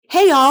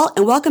Hey y'all,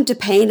 and welcome to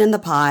Pain in the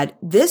Pod.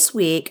 This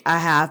week I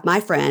have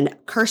my friend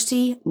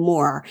Kirsty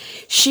Moore.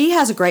 She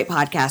has a great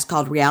podcast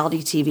called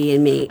Reality TV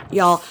and Me.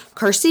 Y'all,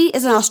 Kirsty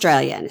is an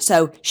Australian,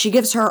 so she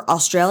gives her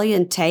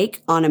Australian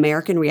take on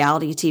American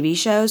reality TV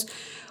shows,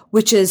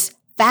 which is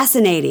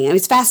fascinating. I mean,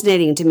 it's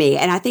fascinating to me,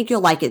 and I think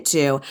you'll like it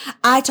too.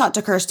 I talked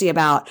to Kirsty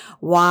about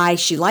why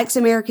she likes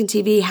American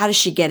TV, how does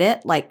she get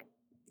it, like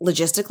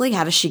logistically,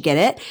 how does she get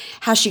it?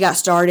 How she got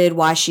started,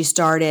 why she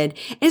started.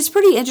 And it's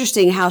pretty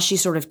interesting how she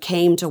sort of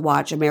came to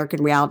watch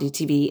American reality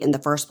TV in the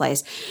first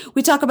place.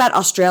 We talk about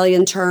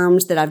Australian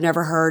terms that I've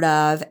never heard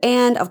of,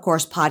 and of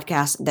course,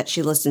 podcasts that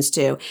she listens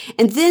to.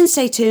 And then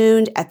stay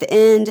tuned at the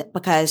end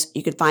because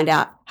you could find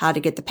out how to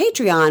get the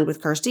Patreon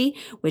with Kirsty,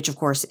 which of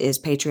course is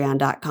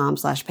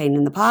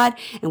patreon.com/paininthepod.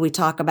 And we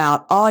talk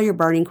about all your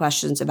burning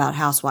questions about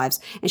housewives.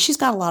 And she's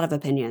got a lot of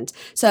opinions.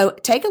 So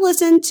take a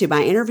listen to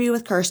my interview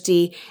with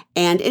Kirsty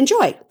and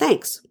enjoy.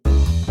 Thanks.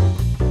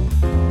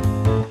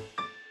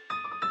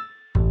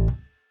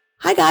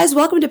 Hi guys,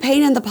 welcome to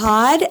Pain in the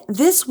Pod.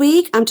 This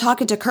week I'm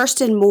talking to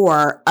Kirsten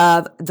Moore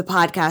of the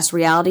podcast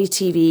Reality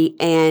TV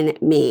and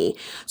Me.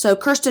 So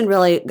Kirsten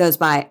really goes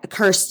by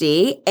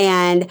Kirsty,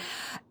 and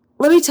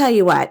let me tell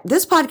you what,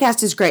 this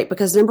podcast is great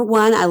because number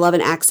one, I love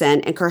an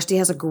accent, and Kirsty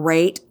has a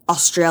great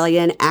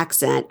Australian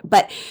accent,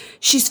 but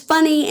she's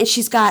funny and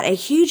she's got a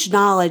huge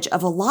knowledge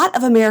of a lot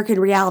of American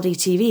reality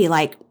TV,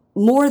 like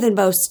more than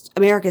most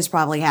Americans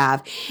probably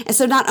have. And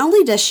so not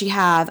only does she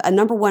have a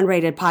number one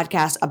rated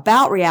podcast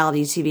about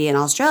reality TV in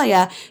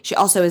Australia, she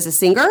also is a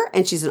singer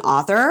and she's an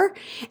author,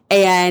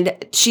 and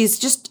she's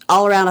just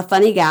all around a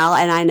funny gal.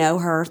 And I know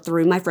her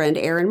through my friend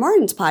Erin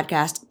Martin's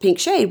podcast, Pink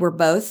Shade. We're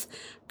both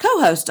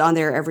co-host on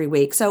there every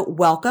week. So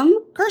welcome,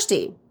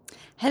 Kirsty.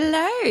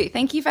 Hello.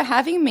 Thank you for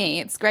having me.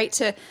 It's great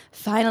to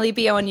finally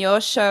be on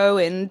your show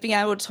and being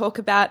able to talk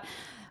about,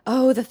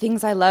 the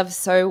things I love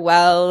so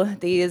well,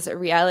 these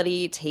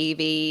reality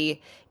TV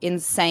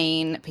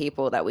insane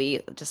people that we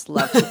just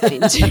love to get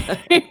into.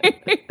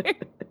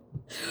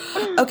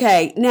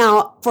 Okay.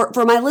 Now,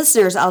 for my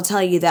listeners, I'll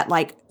tell you that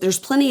there's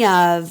plenty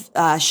of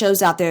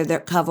shows out there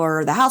that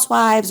cover the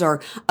housewives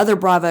or other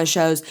Bravo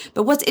shows.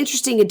 But what's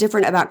interesting and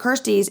different about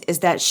Kirsty's is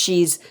that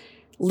she's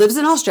lives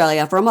in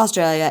Australia, from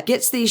Australia,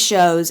 gets these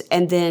shows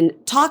and then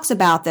talks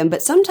about them.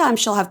 But sometimes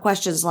she'll have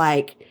questions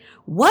like,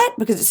 what?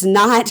 Because it's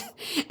not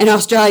an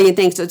Australian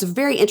thing. So it's a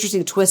very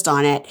interesting twist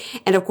on it.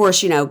 And of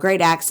course,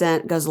 great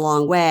accent goes a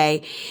long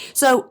way.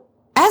 So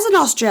as an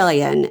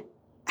Australian,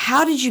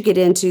 how did you get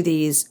into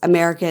these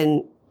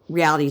American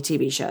reality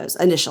TV shows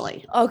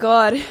initially? Oh,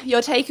 God.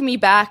 You're taking me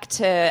back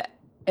to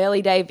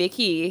early day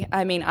Vicky.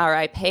 I mean,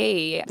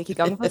 R.I.P. Vicky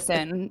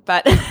Gunvalson.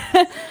 But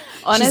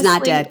honestly, she's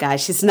not dead,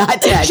 guys. She's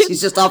not dead.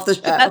 She's just off the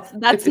show.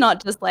 That's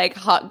not just like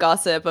hot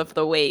gossip of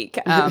the week.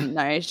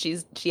 No,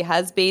 she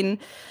has been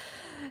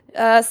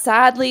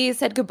sadly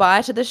said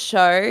goodbye to the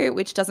show,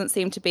 which doesn't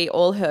seem to be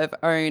all her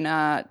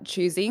own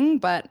choosing.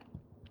 But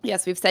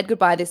yes, we've said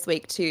goodbye this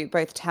week to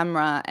both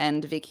Tamra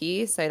and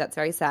Vicky, so that's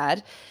very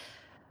sad,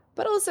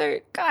 but also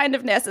kind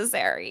of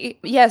necessary.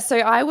 Yeah, so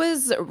I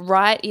was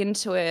right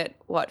into it,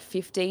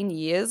 15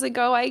 years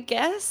ago, I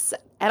guess?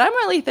 And I'm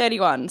only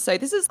 31, so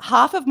this is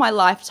half of my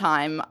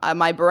lifetime.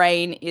 My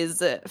brain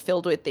is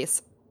filled with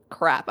this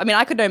crap. I mean,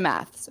 I could know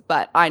maths,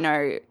 but I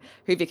know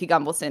who Vicky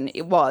Gunvalson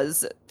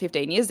was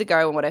 15 years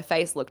ago and what her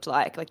face looked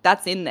like. Like,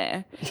 that's in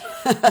there.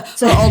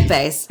 So her old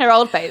face. Her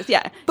old face,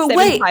 yeah. But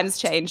 7 times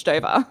changed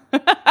over.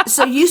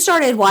 So you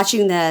started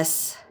watching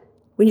this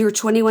when you were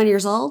 21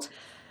 years old?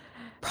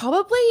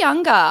 Probably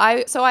younger.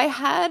 I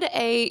had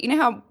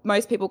how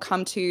most people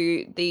come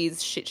to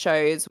these shit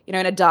shows, in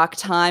a dark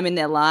time in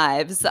their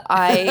lives.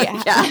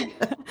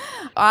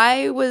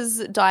 I was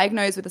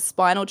diagnosed with a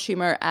spinal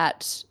tumor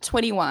at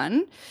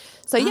 21.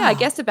 So yeah, I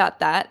guess about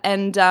that.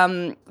 And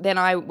then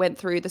I went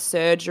through the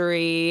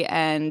surgery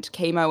and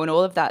chemo and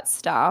all of that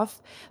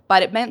stuff.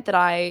 But it meant that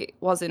I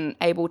wasn't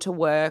able to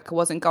work,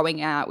 wasn't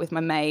going out with my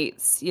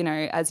mates,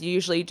 as you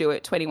usually do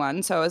at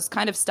 21. So I was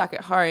kind of stuck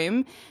at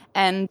home.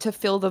 And to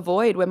fill the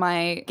void were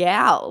my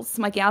gals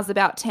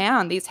about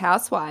town, these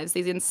housewives,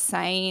 these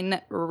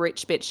insane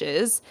rich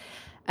bitches.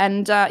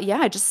 And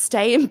I just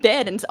stay in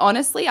bed. And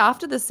honestly,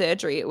 after the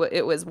surgery,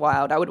 it was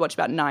wild. I would watch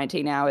about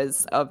 19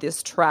 hours of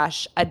this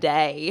trash a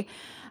day,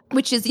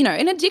 which is,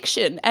 an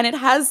addiction. And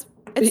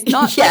it's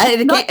not,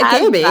 it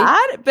can be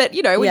bad, but,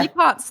 when you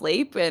can't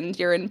sleep and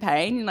you're in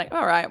pain, you're like,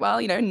 all right,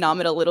 well, numb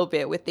it a little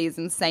bit with these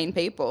insane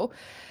people.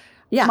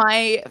 Yeah.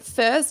 My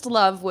first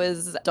love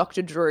was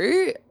Dr.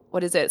 Drew.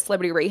 What is it?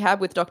 Celebrity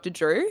Rehab with Dr.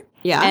 Drew.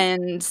 Yeah.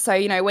 And so,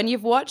 when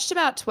you've watched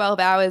about 12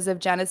 hours of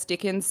Janice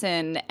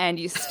Dickinson and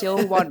you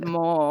still want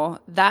more,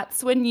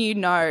 that's when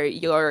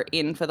you're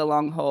in for the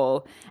long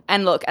haul.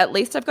 And look, at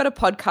least I've got a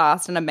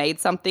podcast and I made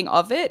something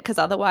of it, because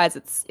otherwise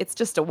it's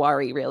just a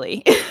worry,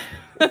 really.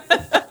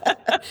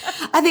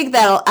 I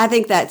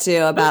think that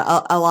too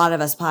about a lot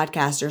of us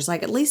podcasters.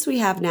 Like, at least we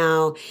have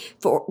now,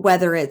 for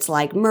whether it's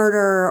like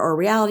murder or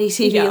reality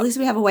TV, at least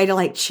we have a way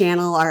to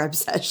channel our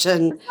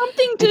obsession.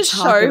 Something to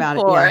show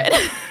for it.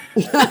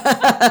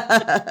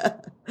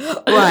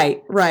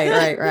 Right.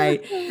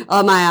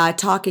 My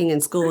talking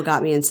in school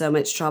got me in so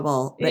much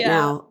trouble,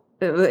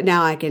 but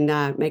now I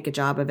can make a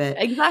job of it.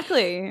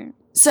 Exactly.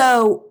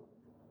 So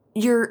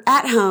you're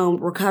at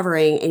home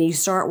recovering and you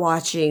start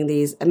watching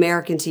these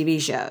American TV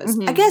shows.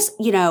 I guess,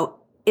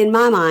 in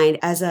my mind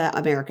as an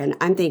American,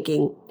 I'm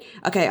thinking,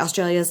 okay,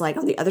 Australia is like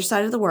on the other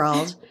side of the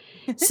world.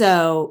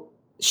 So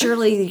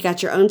surely you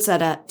got your own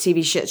set of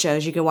TV shit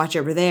shows you can watch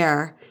over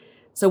there.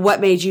 So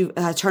what made you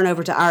turn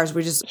over to ours?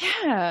 We're just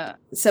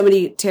so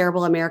many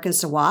terrible Americans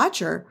to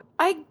watch, or?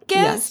 I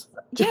guess.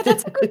 Yeah,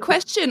 that's a good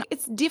question.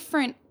 It's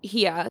different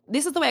here.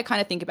 This is the way I kind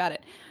of think about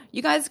it.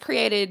 You guys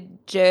created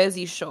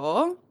Jersey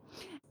Shore,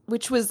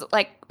 which was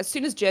like, as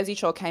soon as Jersey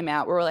Shore came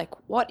out, we were like,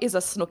 what is a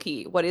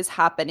Snooki? What is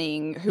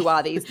happening? Who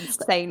are these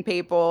insane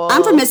people?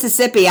 I'm from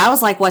Mississippi. I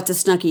was like, what's a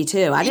Snooki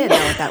too? I didn't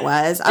know what that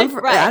was. I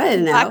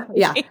didn't know.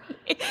 Yeah.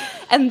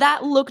 And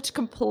that looked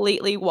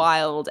completely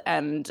wild.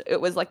 And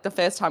it was like the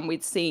first time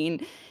we'd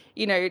seen,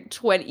 young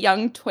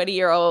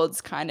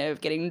 20-year-olds kind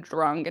of getting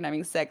drunk and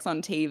having sex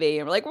on TV.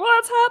 And we're like,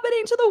 what's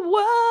happening to the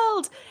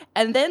world?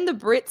 And then the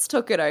Brits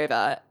took it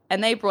over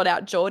and they brought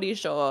out Geordie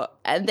Shore.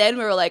 And then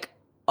we were like,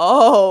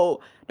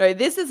 oh, no,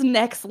 this is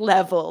next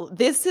level.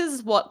 This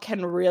is what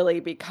can really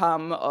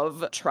become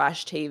of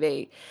trash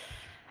TV.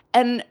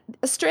 And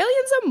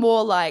Australians are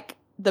more like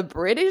the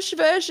British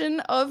version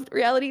of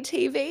reality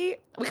TV.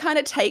 We kind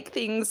of take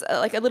things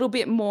like a little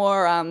bit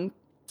more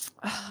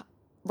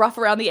rough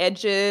around the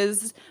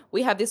edges.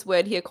 We have this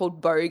word here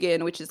called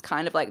bogan, which is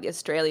kind of like the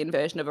Australian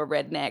version of a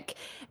redneck.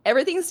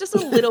 Everything's just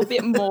a little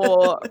bit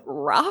more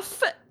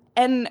rough.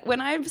 And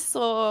when I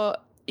saw,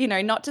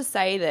 not to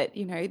say that,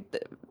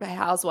 the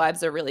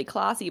housewives are really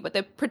classy, but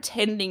they're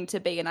pretending to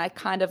be, and I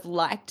kind of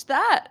liked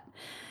that.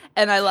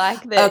 And I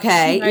like that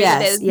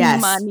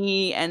there's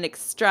money and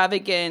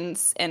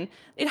extravagance, and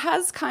it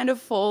has kind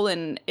of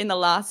fallen in the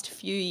last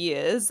few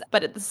years.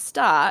 But at the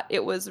start,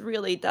 it was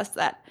really just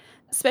that,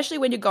 especially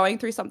when you're going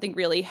through something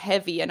really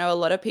heavy. I know a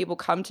lot of people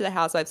come to the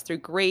housewives through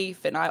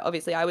grief, and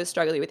I was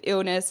struggling with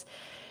illness.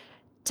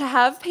 To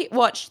have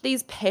watch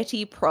these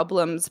petty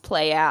problems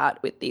play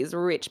out with these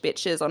rich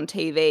bitches on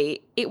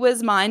TV, it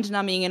was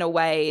mind-numbing in a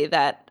way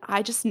that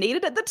I just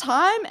needed at the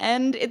time,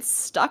 and it's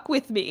stuck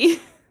with me.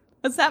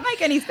 Does that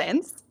make any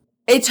sense?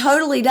 It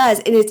totally does.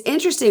 And it's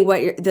interesting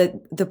what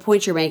the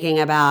point you're making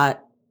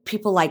about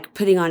people like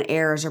putting on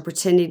airs or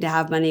pretending to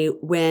have money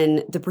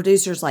when the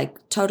producers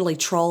like totally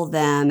troll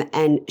them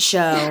and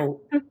show,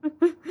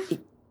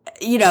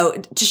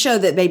 to show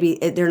that maybe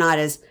they're not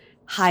as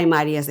high and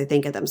mighty as they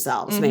think of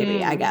themselves,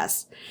 maybe, I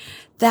guess.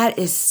 That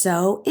is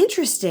so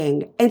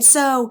interesting. And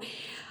so,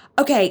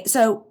 okay,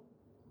 so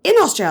in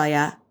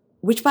Australia,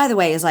 which by the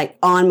way is like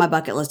on my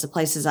bucket list of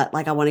places that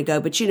like I want to go,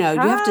 but you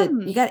got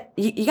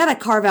to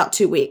carve out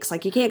 2 weeks.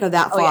 Like you can't go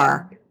that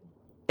far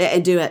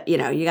and do it. You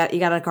got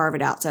to carve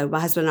it out. So my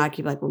husband and I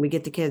keep like, when we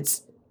get the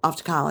kids off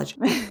to college,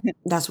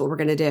 that's what we're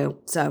going to do.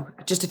 So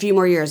just a few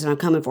more years and I'm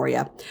coming for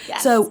you.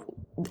 Yes. So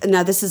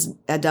now this is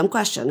a dumb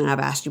question and I've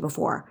asked you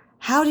before.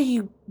 How do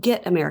you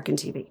get American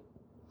TV?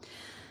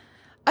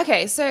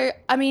 Okay, so,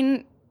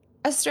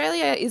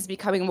 Australia is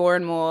becoming more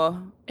and more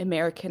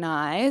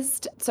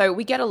Americanized. So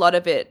we get a lot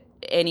of it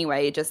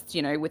anyway, just,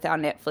 with our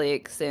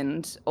Netflix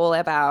and all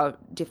of our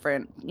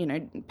different,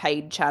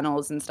 paid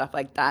channels and stuff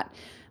like that.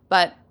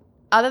 But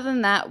other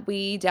than that,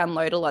 we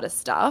download a lot of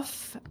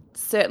stuff,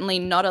 certainly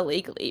not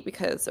illegally,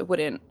 because I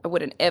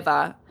wouldn't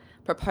ever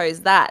propose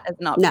that as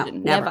an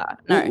option. No, never.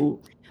 No. Mm-mm.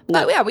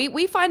 But yeah,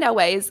 we find our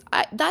ways.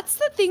 That's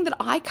the thing that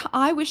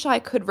I wish I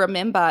could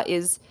remember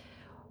is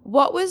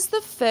what was the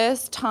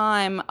first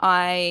time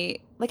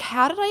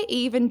how did I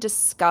even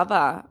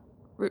discover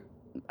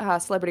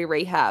Celebrity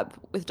Rehab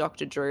with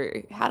Dr.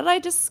 Drew? How did I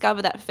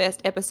discover that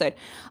first episode?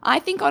 I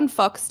think on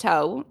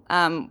Foxtel,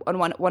 on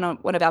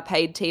one of our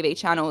paid TV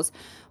channels,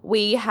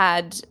 we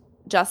had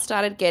just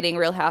started getting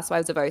Real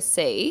Housewives of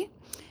OC,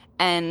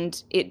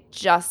 and it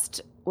just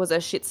was a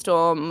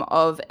shitstorm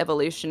of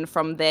evolution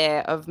from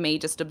there, of me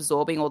just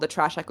absorbing all the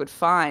trash I could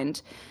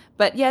find.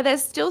 But yeah,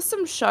 there's still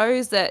some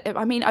shows that,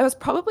 I was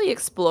probably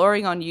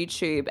exploring on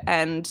YouTube,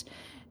 and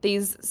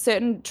these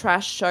certain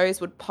trash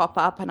shows would pop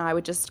up and I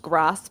would just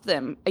grasp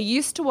them. I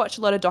used to watch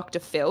a lot of Dr.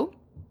 Phil,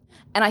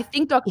 and I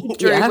think Dr.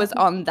 Drew was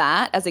on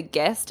that as a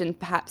guest, and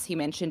perhaps he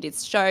mentioned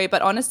his show.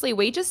 But honestly,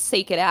 we just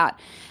seek it out.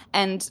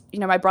 And,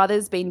 my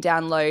brother's been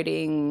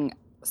downloading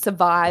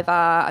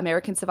Survivor,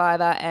 American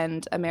Survivor,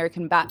 and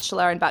American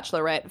Bachelor and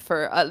Bachelorette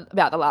for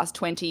about the last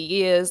 20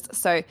 years.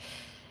 So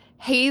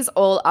he's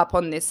all up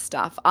on this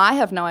stuff. I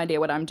have no idea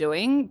what I'm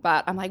doing,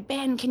 but I'm like,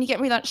 Ben, can you get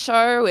me that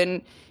show?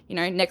 And,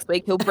 next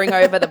week he'll bring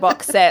over the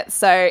box set.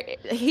 So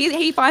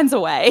he finds a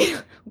way.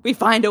 We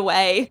find a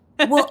way.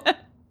 Well,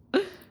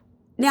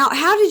 now,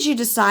 how did you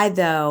decide,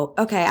 though,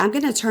 okay, I'm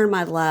going to turn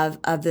my love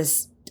of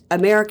this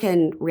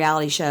American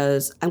reality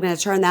shows, I'm going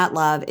to turn that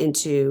love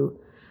into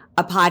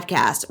a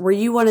podcast? Were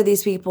you one of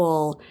these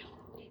people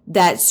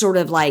that sort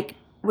of like,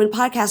 when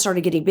podcasts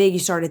started getting big, you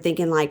started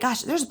thinking like,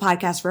 gosh, there's a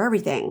podcast for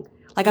everything?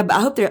 Like,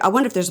 I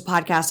wonder if there's a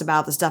podcast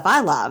about the stuff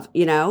I love,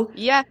 you know?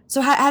 Yeah.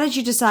 So how did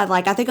you decide,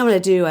 like, I think I'm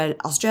going to do an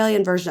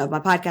Australian version of my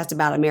podcast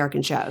about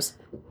American shows?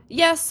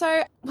 Yeah,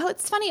 so, well,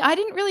 it's funny. I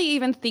didn't really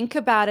even think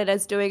about it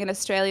as doing an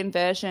Australian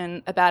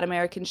version about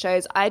American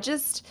shows.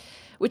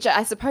 Which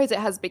I suppose it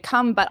has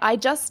become, but I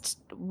just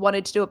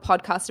wanted to do a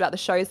podcast about the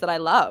shows that I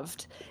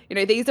loved. You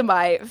know, these are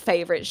my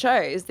favorite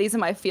shows. These are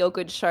my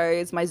feel-good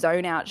shows, my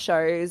zone-out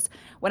shows.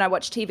 When I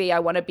watch TV, I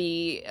want to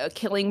be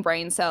killing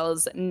brain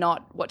cells,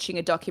 not watching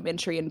a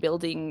documentary and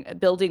building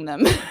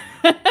them.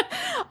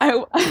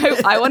 I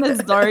want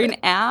to zone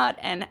out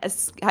and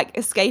like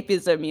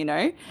escapism, you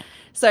know?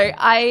 So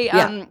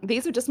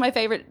these are just my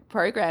favorite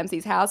programs,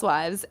 these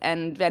Housewives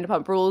and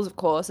Vanderpump Rules, of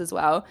course, as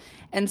well.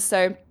 And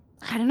so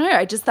I don't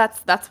know,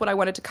 that's what I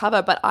wanted to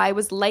cover, but I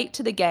was late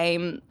to the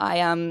game.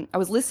 I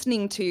was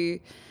listening to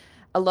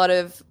a lot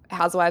of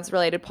Housewives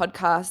related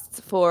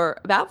podcasts for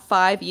about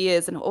 5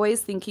 years and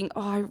always thinking,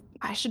 oh,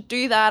 I should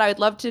do that. I would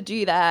love to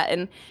do that.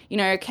 And, you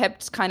know,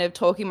 kept kind of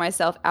talking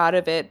myself out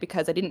of it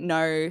because I didn't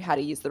know how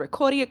to use the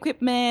recording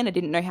equipment. I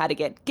didn't know how to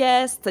get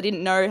guests. I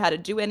didn't know how to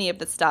do any of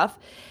the stuff.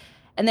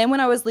 And then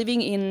when I was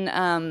living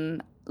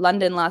in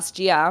London last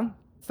year,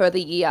 for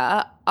the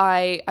year,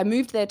 I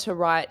moved there to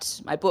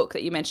write my book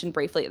that you mentioned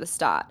briefly at the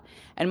start.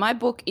 And my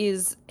book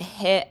is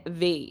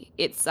heavy.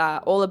 It's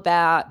all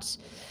about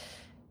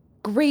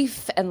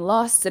grief and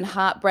loss and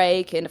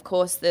heartbreak and, of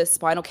course, the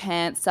spinal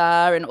cancer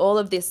and all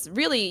of this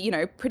really, you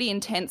know, pretty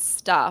intense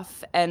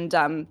stuff. And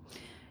I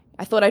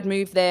thought I'd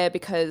move there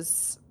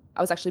because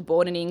I was actually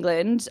born in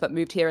England but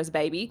moved here as a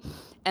baby.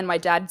 And my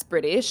dad's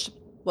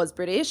was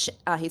British.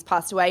 He's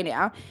passed away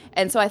now.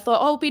 And so I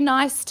thought, it'd be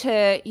nice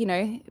to, you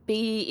know,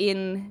 be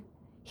in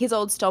his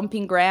old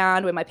stomping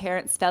ground where my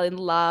parents fell in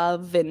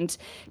love and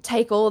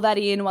take all that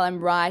in while I'm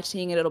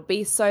writing, and it'll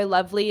be so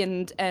lovely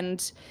and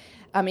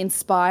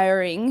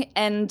inspiring.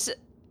 And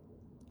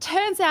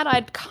turns out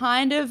I'd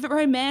kind of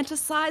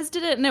romanticized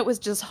it, and it was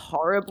just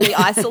horribly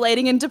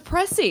isolating and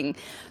depressing.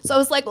 So I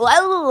was like,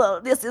 well,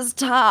 this is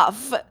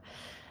tough.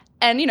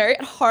 And, you know,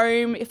 at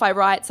home, if I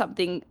write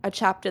a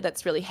chapter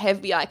that's really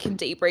heavy, I can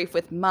debrief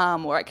with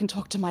mum, or I can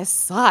talk to my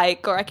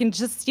psych, or I can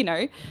just, you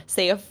know,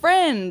 see a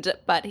friend.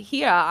 But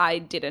here I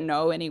didn't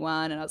know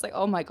anyone, and I was like,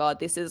 oh my God,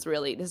 this is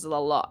a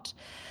lot.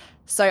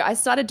 So I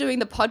started doing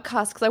the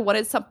podcast because I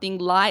wanted something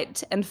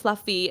light and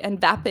fluffy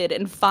and vapid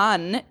and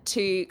fun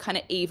to kind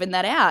of even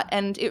that out.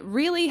 And it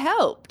really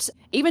helped.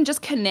 Even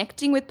just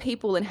connecting with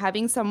people and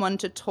having someone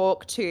to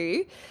talk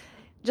to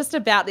just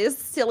about this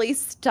silly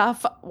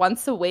stuff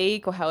once a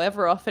week or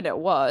however often it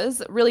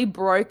was really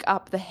broke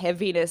up the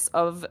heaviness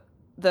of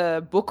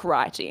the book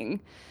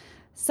writing.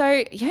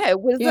 So, yeah,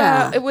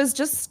 it was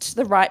just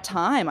the right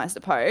time, I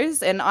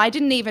suppose. And I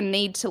didn't even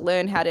need to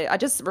learn how to – I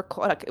just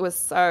record – like, it was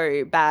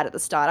so bad at the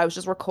start. I was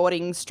just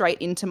recording straight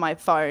into my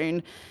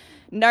phone,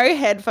 no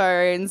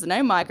headphones,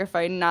 no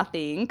microphone,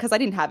 nothing, because I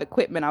didn't have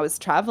equipment. I was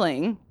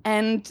traveling,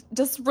 and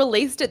just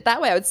released it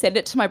that way. I would send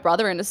it to my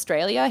brother in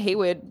Australia. He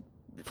would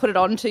put it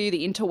onto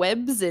the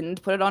interwebs and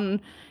put it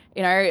on,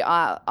 you know,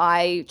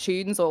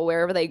 iTunes or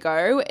wherever they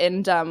go.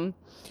 And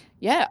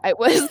yeah, it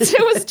was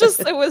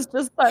just so.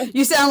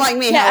 You sound like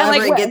me. Yeah,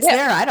 however it gets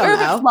there, I don't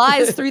know. It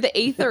flies through the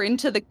ether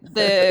into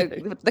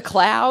the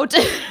cloud,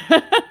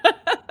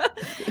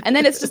 and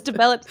then it's just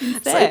developed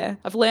since there.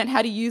 I've learned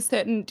how to use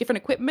certain different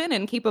equipment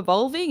and keep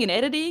evolving and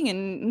editing,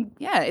 and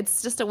yeah,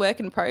 it's just a work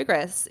in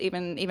progress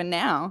even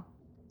now.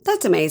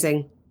 That's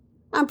amazing.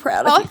 I'm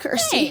proud of you,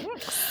 Kirsty.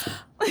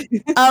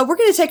 We're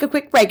going to take a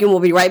quick break and we'll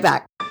be right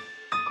back.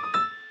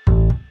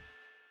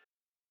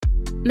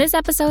 This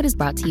episode is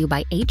brought to you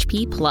by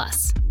HP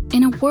Plus.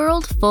 In a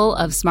world full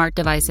of smart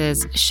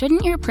devices,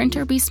 shouldn't your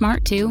printer be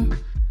smart too?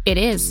 It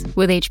is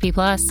with HP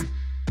Plus.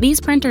 These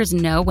printers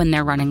know when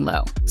they're running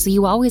low, so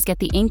you always get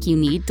the ink you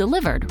need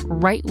delivered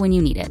right when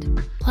you need it.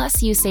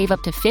 Plus, you save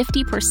up to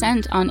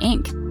 50% on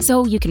ink,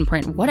 so you can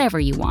print whatever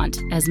you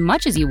want, as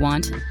much as you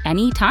want,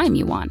 anytime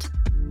you want.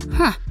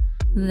 Huh,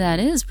 that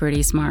is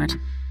pretty smart.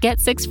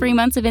 Get 6 free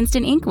months of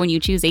instant ink when you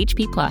choose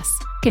HP Plus.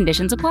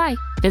 Conditions apply.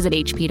 Visit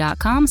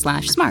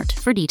hp.com/smart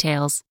for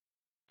details.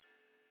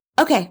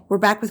 Okay, we're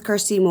back with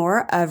Kirsty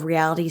Moore of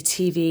Reality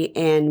TV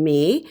and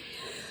Me.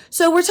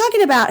 So we're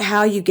talking about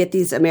how you get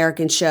these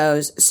American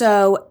shows.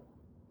 So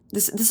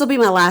this will be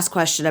my last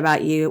question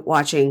about you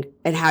watching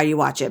and how you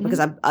watch it, because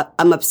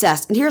I'm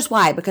obsessed. And here's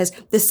why. Because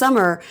this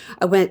summer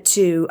I went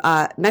to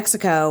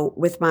Mexico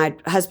with my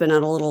husband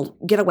on a little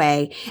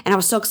getaway, and I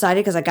was so excited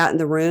because I got in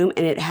the room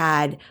and it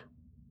had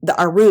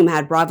our room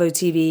had Bravo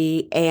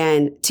TV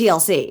and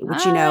TLC,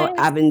 which, you know,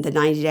 I'm in the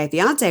 90 Day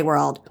Fiancé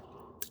world.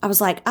 I was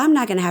like, I'm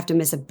not going to have to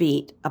miss a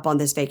beat up on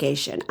this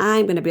vacation.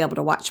 I'm going to be able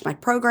to watch my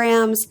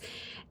programs.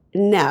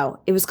 No,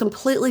 it was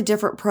completely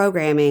different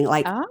programming.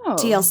 Like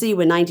TLC,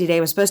 when 90 Day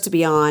was supposed to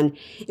be on,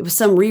 it was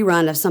some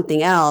rerun of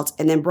something else.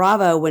 And then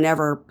Bravo,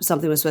 whenever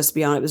something was supposed to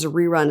be on, it was a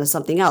rerun of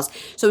something else.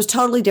 So it was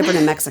totally different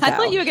in Mexico. I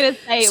thought you were going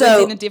to say it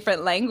was in a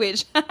different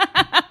language.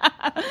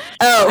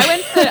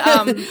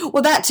 I went to,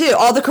 well, that too.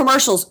 All the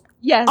commercials.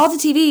 Yes. All the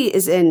TV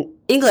is in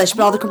English,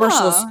 but all the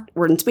commercials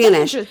were in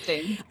Spanish.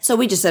 Interesting. So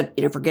we just said,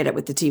 forget it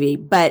with the TV.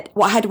 But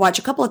I had to watch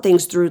a couple of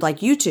things through like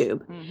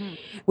YouTube,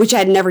 which I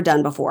had never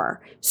done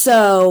before.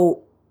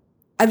 So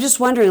I'm just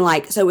wondering,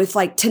 so if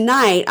like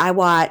tonight I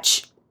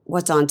watch,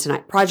 what's on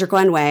tonight? Project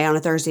Runway on a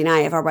Thursday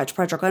night. If I watch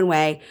Project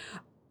Runway,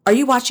 are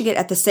you watching it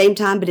at the same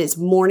time, but it's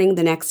morning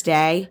the next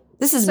day?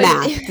 This is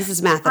math. This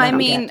is math that I don't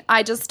get.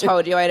 I just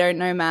told you I don't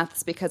know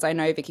maths because I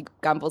know Vicky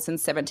Gumbel's in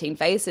 17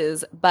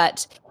 Faces,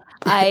 but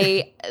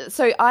I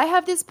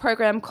have this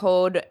program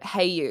called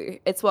Hey You.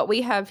 It's what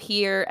we have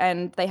here,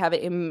 and they have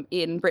it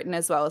in Britain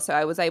as well. So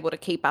I was able to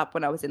keep up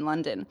when I was in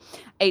London.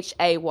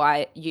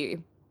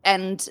 HAYU.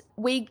 And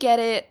we get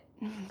it,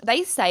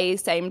 they say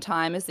same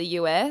time as the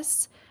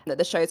US that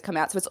the shows come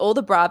out. So it's all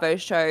the Bravo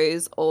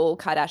shows, all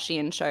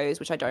Kardashian shows,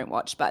 which I don't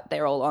watch, but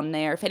they're all on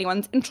there if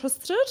anyone's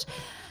interested.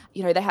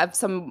 They have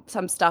some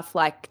stuff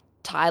like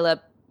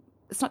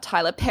it's not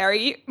Tyler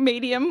Perry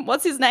Medium.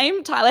 What's his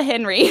name? Tyler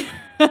Henry.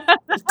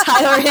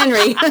 Tyler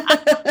Henry.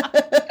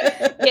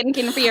 Getting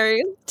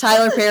confused.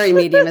 Tyler Perry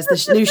Medium is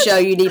the new show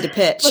you need to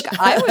pitch. Look,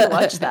 I would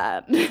watch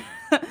that.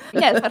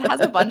 Yes, that has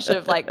a bunch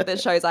of the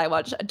shows I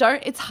watch.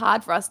 It's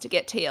hard for us to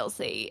get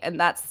TLC, and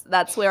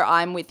that's where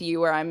I'm with you,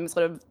 where I'm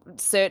sort of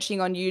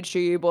searching on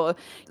YouTube or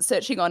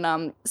searching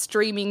on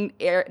streaming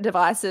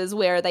devices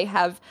where they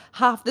have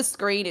half the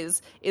screen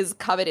is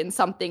covered in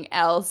something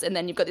else, and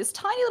then you've got this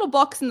tiny little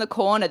box in the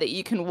corner that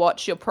you can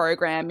watch your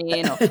program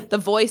in, or the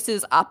voice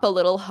is up a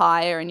little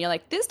higher, and you're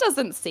like, this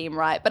doesn't seem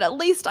right, but at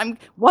least I'm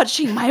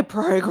watching my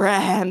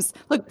programs.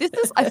 Look,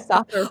 I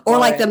suffer. Or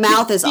the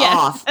mouth is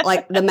off.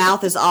 Like the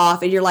mouth is off.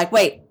 And you're like,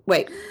 wait.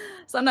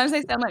 Sometimes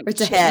they sound like it's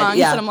chipmunks,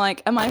 and I'm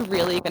like, am I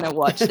really going to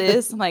watch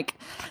this? I'm like,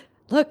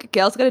 look, a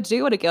girl's got to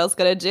do what a girl's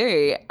got to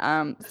do.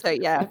 So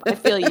yeah, I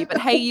feel you. But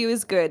Hey You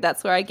is good.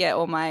 That's where I get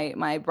all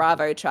my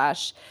Bravo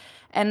trash.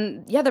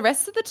 And yeah, the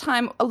rest of the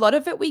time, a lot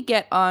of it we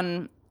get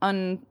on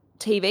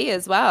TV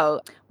as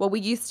well. Well, we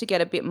used to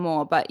get a bit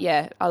more, but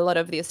yeah, a lot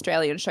of the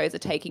Australian shows are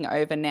taking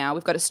over now.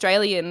 We've got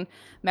Australian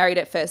Married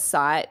at First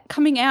Sight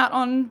coming out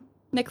on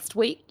next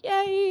week,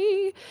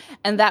 yay!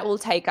 And that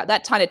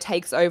kind of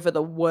takes over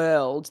the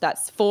world.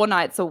 That's 4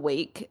 nights a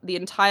week. The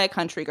entire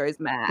country goes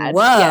mad.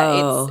 Whoa!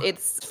 Yeah,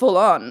 it's full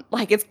on.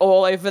 It's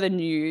all over the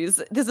news.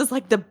 This is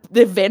like the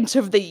event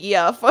of the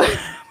year for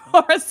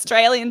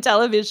Australian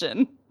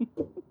television.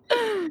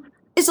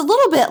 It's a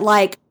little bit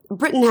like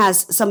Britain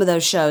has some of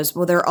those shows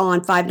where they're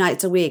on 5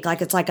 nights a week.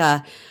 It's like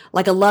a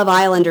Love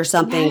Island or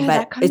something,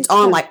 but it's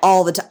on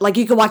all the time.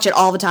 You can watch it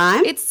all the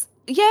time.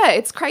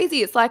 It's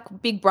crazy. It's like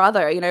Big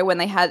Brother, when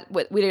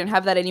we don't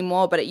have that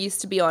anymore, but it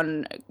used to be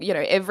on,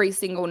 every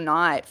single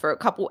night for a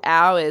couple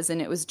hours,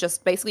 and it was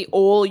just basically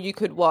all you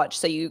could watch.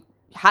 So you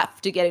have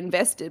to get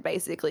invested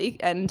basically.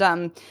 And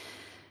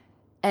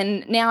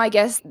now I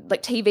guess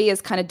TV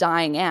is kind of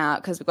dying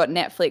out because we've got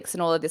Netflix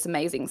and all of this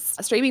amazing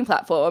streaming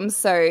platforms.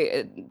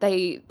 So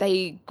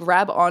they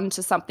grab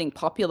onto something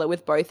popular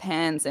with both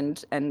hands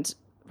and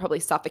probably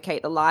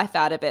suffocate the life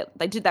out of it.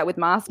 They did that with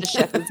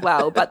MasterChef as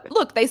well. But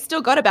look, they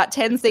still got about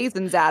 10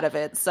 seasons out of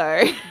it.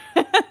 So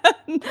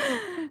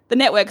the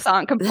networks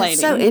aren't complaining.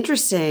 That's so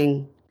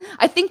interesting.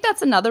 I think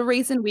that's another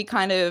reason we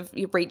kind of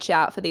reach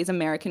out for these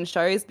American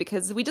shows,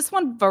 because we just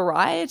want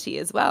variety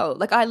as well.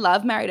 I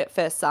love Married at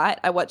First Sight.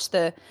 I watch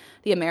the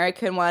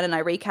American one and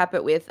I recap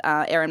it with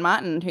Erin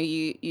Martin, who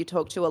you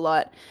talk to a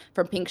lot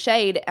from Pink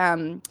Shade.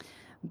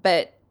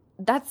 But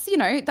that's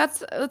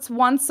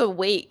once a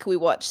week we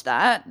watch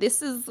that.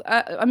 This is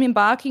I'm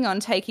embarking on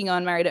taking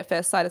on Married at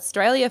First Sight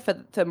Australia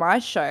for my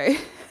show. And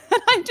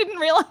I didn't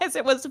realize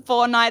it was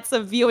 4 nights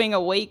of viewing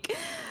a week.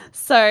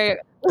 So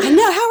I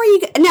know.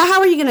 How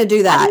are you going to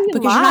do that?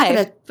 Because you're not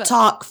going to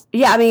talk.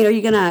 Yeah, are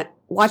you going to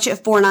watch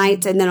it 4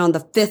 nights and then on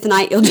the 5th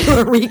night you'll do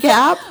a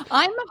recap?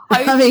 I'm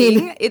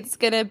hoping it's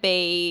going to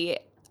be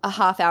a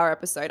half-hour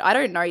episode. I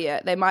don't know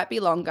yet. They might be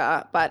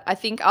longer, but I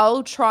think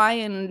I'll try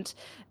and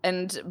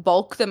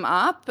bulk them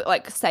up,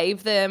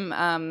 save them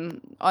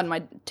on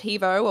my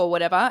TiVo or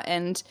whatever,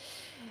 and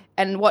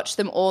watch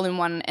them all in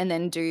one, and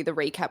then do the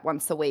recap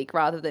once a week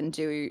rather than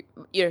do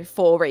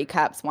 4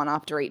 recaps, one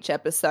after each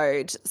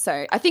episode.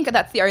 So I think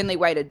that's the only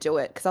way to do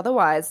it, because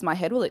otherwise my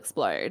head will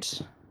explode.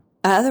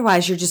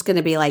 Otherwise you're just going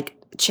to be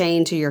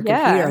chained to your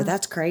computer.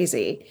 That's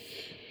crazy.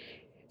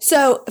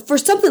 So for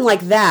something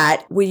like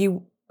that, will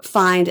you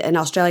find an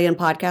Australian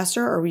podcaster,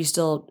 or will you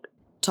still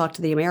talk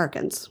to the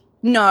Americans?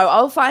 No,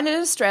 I'll find an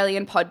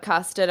Australian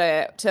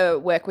podcaster to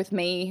work with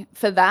me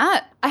for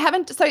that.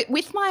 So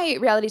with my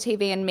Reality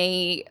TV and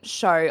Me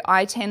show,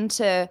 I tend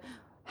to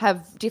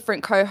have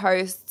different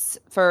co-hosts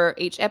for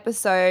each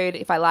episode.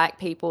 If I like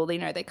people,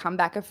 they come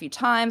back a few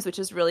times, which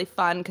is really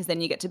fun because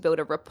then you get to build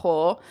a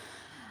rapport.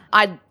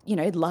 I'd,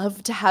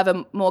 love to have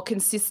a more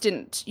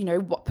consistent,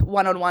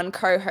 one-on-one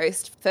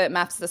co-host for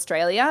MAFS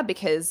Australia,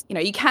 because,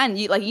 you can,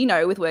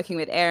 with working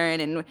with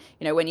Erin and,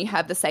 when you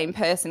have the same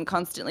person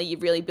constantly, you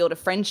really build a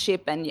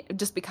friendship and it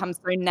just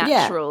becomes so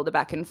natural, the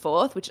back and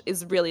forth, which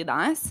is really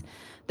nice.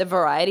 The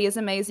variety is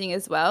amazing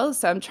as well.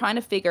 So I'm trying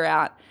to figure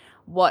out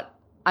what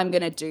I'm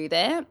going to do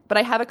there. But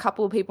I have a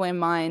couple of people in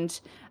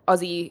mind.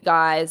 Aussie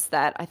guys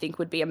that I think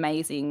would be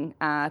amazing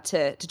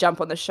to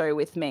jump on the show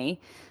with me.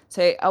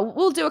 So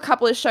we'll do a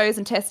couple of shows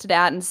and test it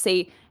out and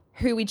see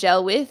who we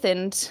gel with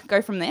and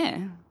go from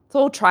there. It's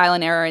all trial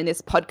and error in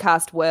this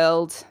podcast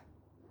world.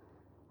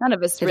 None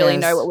of us really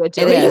know what we're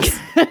doing.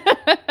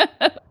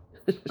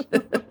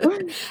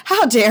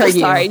 How dare you?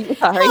 Sorry.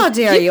 How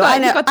dare you? I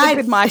know. You've got the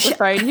good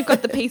microphone. You've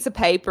got the piece of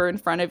paper in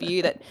front of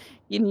you that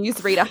your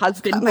newsreader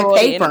husband brought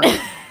in.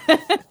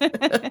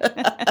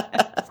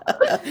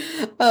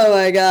 Oh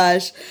my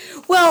gosh.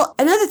 Well,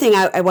 another thing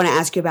I want to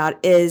ask you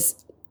about is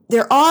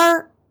there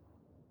are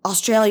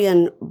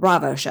Australian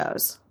Bravo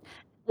shows.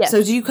 Yes.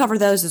 So do you cover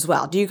those as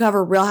well? Do you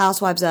cover Real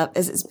Housewives of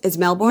is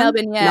Melbourne?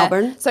 Melbourne, yeah.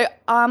 Melbourne. So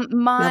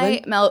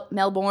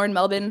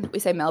Melbourne. We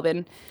say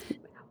Melbourne.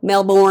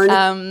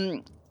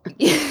 Melbourne.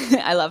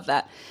 I love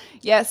that.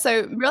 Yeah.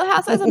 So Real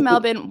Housewives of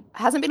Melbourne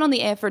hasn't been on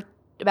the air for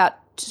about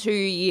 2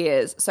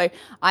 years. So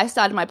I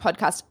started my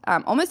podcast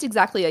almost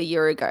exactly a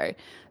year ago.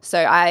 So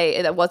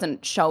it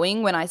wasn't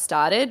showing when I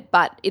started,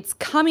 but it's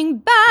coming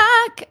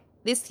back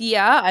this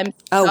year. I'm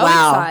so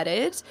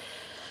excited.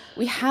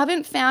 We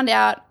haven't found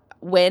out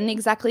when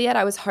exactly yet.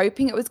 I was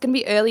hoping it was going to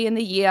be early in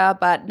the year,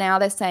 but now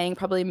they're saying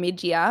probably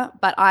mid-year.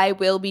 But I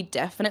will be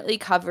definitely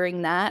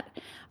covering that.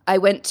 I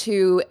went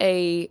to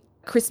a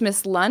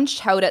Christmas lunch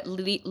held at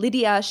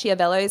Lydia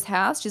Schiavello's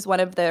house. She's one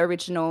of the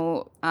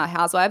original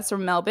housewives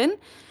from Melbourne,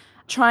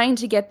 trying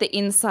to get the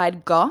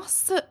inside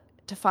goss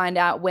to find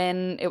out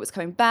when it was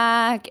coming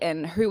back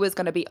and who was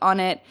going to be on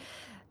it.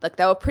 Like,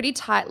 they were pretty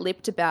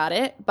tight-lipped about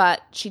it,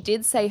 but she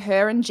did say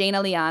her and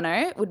Gina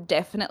Liano would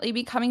definitely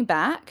be coming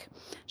back.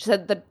 She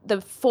said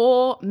the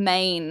 4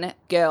 main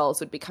girls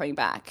would be coming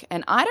back,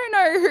 and I don't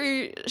know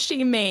who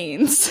she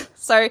means.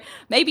 So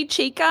maybe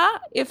Chica,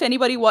 if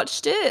anybody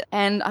watched it.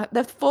 And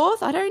the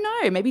 4th, I don't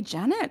know. Maybe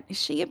Janet. Is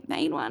she a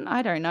main one?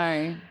 I don't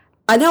know.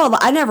 I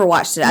never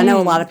watched it. I know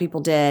a lot of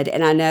people did,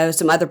 and I know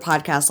some other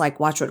podcasts like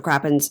Watch What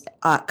Crappens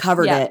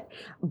covered it.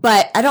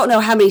 But I don't know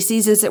how many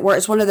seasons it were.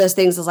 It's one of those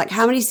things. It's like,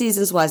 how many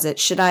seasons was it?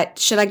 Should I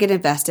get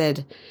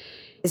invested?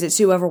 Is it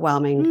too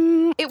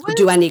overwhelming?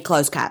 Do I need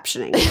closed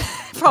captioning?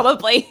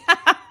 Probably.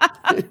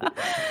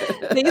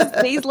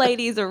 These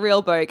ladies are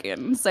real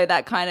bogan, so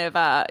that kind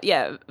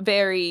of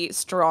very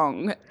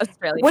strong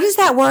Australian. What is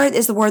that word?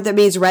 Is the word that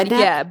means redneck?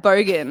 Yeah,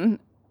 bogan.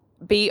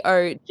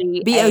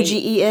 B-O-G-A.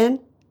 B-O-G-E-N?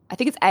 I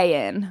think it's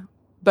A-N.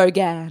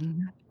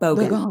 Bogan.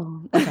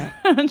 Okay.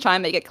 Try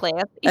and make it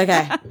clear.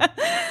 Okay.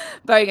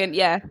 Bogan,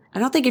 yeah. I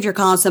don't think if you're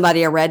calling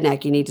somebody a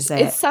redneck, you need to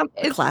say it's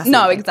classy.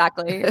 No,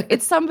 exactly.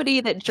 It's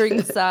somebody that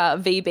drinks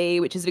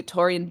VB, which is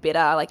Victorian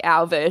bitter, like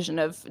our version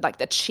of like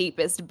the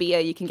cheapest beer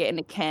you can get in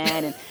a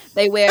can. And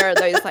they wear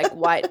those like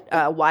white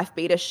wife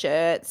beater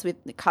shirts with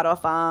cut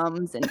off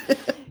arms and,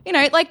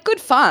 like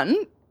good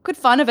fun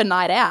of a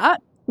night out.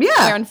 Yeah.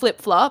 Wearing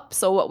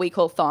flip-flops or what we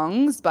call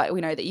thongs, but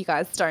we know that you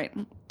guys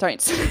don't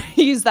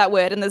use that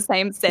word in the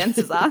same sense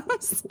as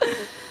us.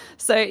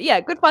 So yeah,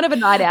 good fun of a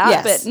night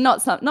out, but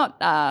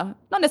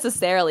not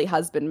necessarily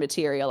husband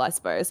material, I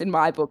suppose, in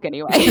my book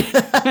anyway.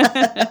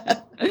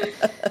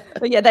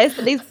 But yeah,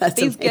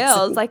 these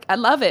girls, like, I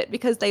love it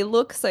because they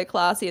look so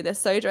classy and they're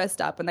so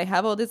dressed up and they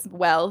have all this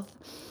wealth,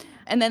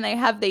 and then they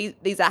have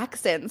these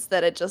accents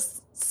that are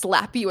just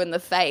slap you in the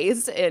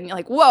face, and you're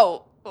like,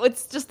 whoa.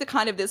 It's just the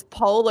kind of this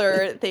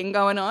polar thing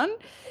going on.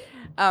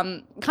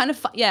 Kind of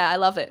fun. Yeah, I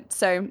love it.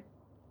 So,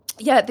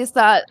 yeah, this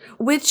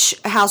which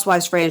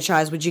Housewives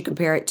franchise would you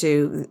compare it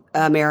to,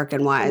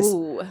 American-wise?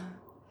 Ooh.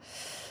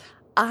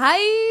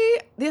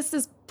 This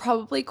is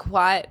probably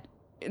quite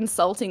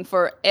insulting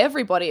for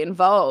everybody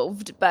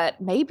involved,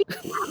 but maybe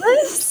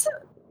Dallas,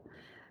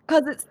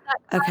 because it's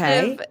that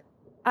kind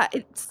of,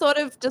 it's sort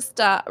of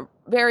just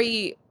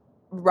very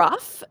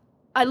rough.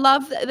 I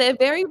love that they're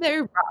very,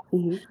 very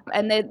rough,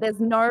 and there's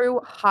no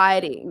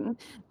hiding.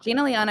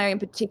 Gina Liano in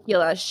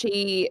particular,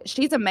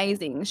 she's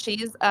amazing.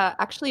 She's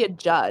actually a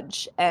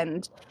judge,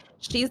 and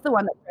she's the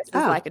one that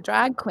dresses like a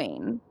drag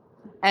queen.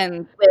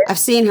 And I've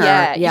seen her.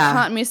 Yeah, you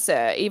can't miss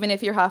her, even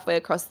if you're halfway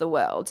across the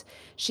world.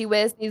 She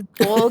wears these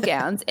ball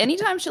gowns.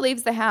 Anytime she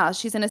leaves the house,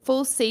 she's in a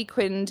full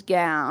sequined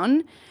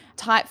gown,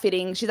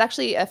 tight-fitting. She's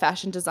actually a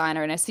fashion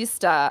designer, and her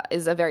sister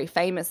is a very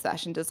famous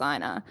fashion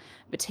designer,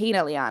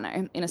 Bettina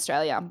Liano, in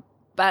Australia.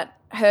 But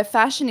her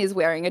fashion is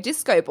wearing a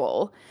disco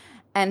ball,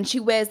 and she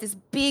wears this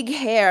big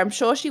hair. I'm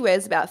sure she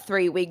wears about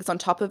 3 wigs on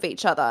top of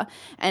each other,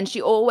 and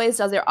she always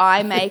does her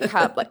eye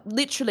makeup, like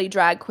literally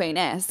drag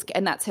queen-esque,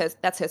 and that's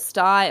her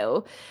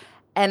style,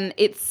 and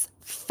it's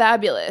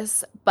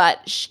fabulous.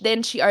 But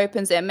then she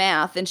opens her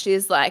mouth, and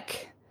she's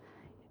like,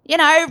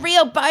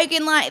 real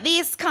bogan like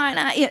this kind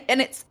of,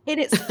 and it's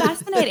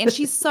fascinating. And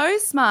she's so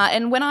smart.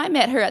 And when I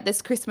met her at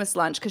this Christmas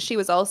lunch, because she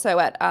was also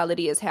at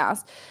Lydia's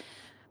house,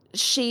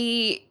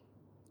 she's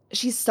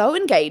so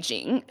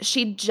engaging.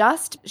 She'd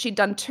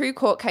done 2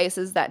 court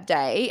cases that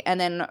day and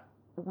then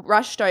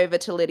rushed over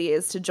to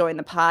Lydia's to join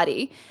the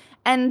party.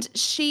 And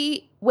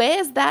she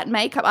wears that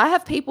makeup. I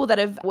have people that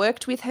have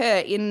worked with her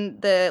in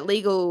the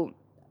legal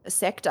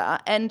sector,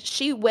 and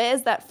she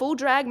wears that full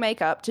drag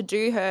makeup to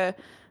do her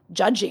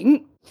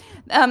judging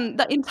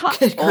the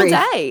entire all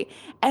day.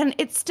 And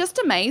it's just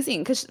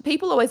amazing because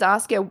people always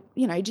ask you,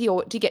 you know, do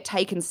you get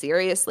taken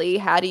seriously?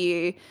 How do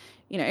you,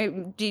 you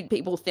know, do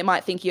people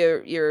might think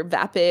you're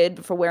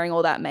vapid for wearing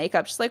all that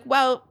makeup? She's like,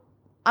 well,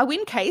 I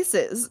win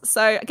cases,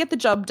 so I get the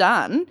job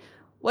done.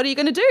 What are you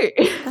going to do?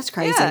 That's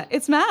crazy. Yeah,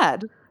 it's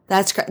mad.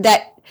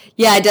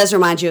 Yeah, it does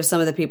remind you of some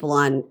of the people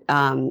on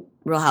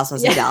Real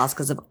Housewives of Dallas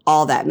because of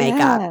all that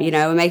makeup. You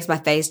know, it makes my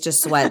face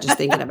just sweat just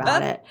thinking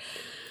about it.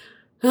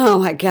 Oh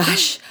my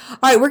gosh. All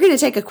right, we're going to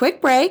take a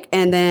quick break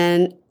and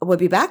then we'll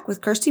be back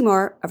with Kirsty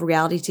Moore of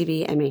Reality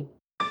TV and me.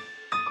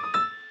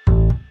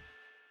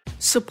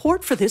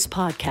 Support for this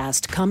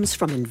podcast comes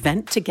from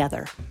Invent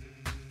Together.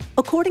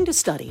 According to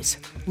studies,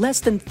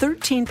 less than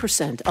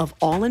 13% of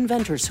all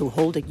inventors who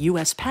hold a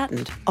U.S.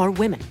 patent are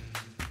women.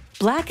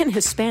 Black and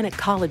Hispanic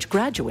college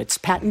graduates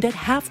patent at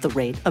half the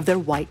rate of their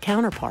white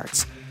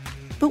counterparts.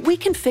 But we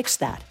can fix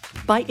that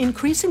by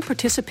increasing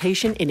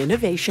participation in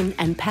innovation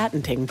and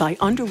patenting by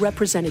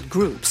underrepresented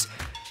groups.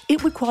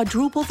 It would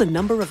quadruple the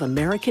number of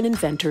American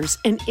inventors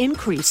and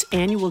increase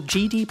annual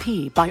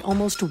GDP by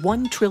almost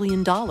 $1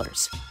 trillion.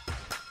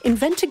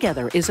 Invent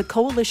Together is a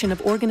coalition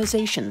of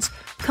organizations,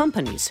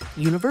 companies,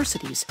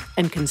 universities,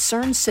 and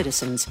concerned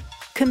citizens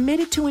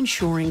committed to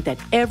ensuring that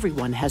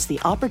everyone has the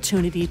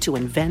opportunity to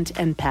invent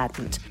and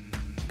patent.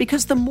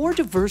 Because the more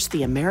diverse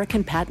the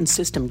American patent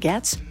system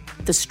gets,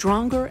 the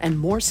stronger and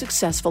more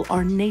successful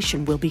our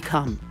nation will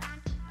become.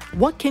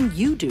 What can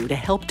you do to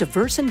help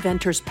diverse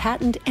inventors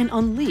patent and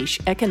unleash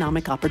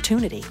economic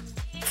opportunity?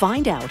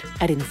 Find out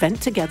at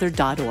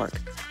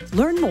inventtogether.org.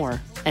 Learn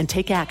more and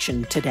take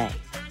action today.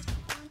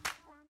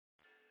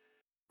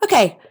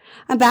 Okay,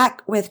 I'm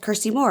back with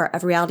Kirsty Moore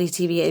of Reality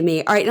TV and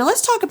me. All right, now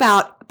let's talk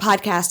about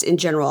podcasts in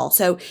general.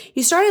 So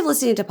you started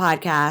listening to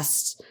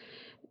podcasts,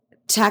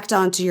 tacked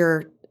onto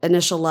your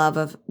initial love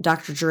of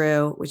Dr.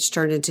 Drew, which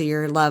turned into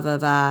your love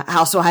of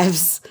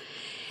Housewives.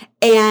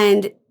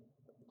 And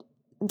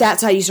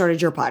that's how you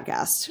started your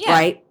podcast,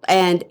 right?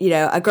 And, you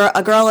know, a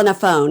girl and a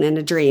phone and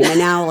a dream. And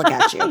now look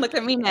at you. Look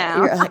at me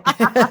now.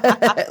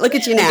 Look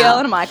at you now. A girl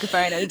and a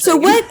microphone and a dream. So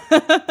what?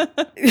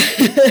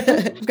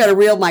 I've got a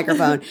real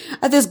microphone.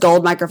 I have this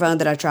gold microphone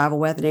that I travel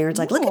with. And Aaron's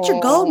like, look at your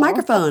gold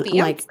microphone. I'm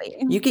like,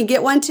 you can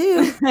get one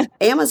too.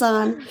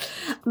 Amazon.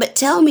 But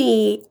tell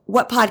me,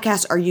 what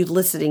podcast are you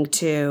listening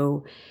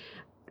to?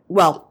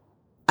 Well,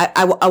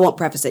 I won't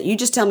preface it. You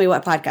just tell me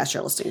what podcast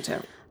you're listening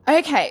to.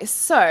 Okay,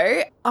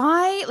 so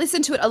I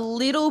listened to it a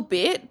little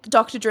bit.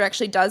 Dr. Drew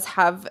actually does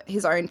have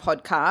his own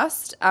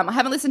podcast. I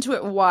haven't listened to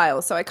it in a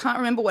while, so I can't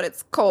remember what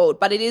it's called,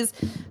 but it is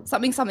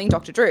something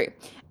Dr. Drew.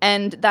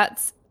 And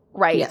that's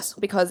great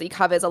because he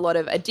covers a lot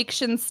of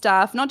addiction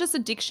stuff, not just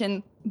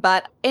addiction,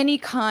 but any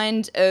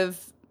kind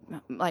of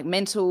like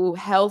mental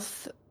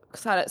health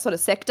sort of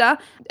sector,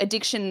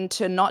 addiction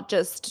to not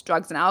just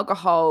drugs and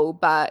alcohol,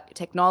 but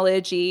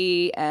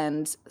technology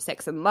and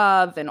sex and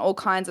love and all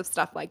kinds of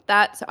stuff like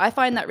that. So I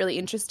find that really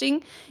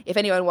interesting. If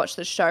anyone watched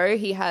the show,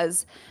 he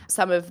has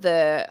some of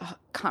the,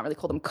 can't really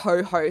call them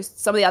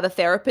co-hosts, some of the other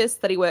therapists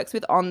that he works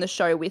with on the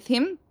show with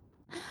him.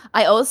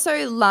 I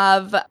also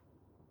love,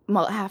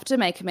 well, I have to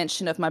make a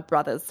mention of my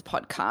brother's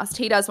podcast.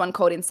 He does one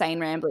called Insane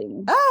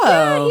Ramblings. Oh.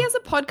 Yeah, he has a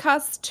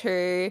podcast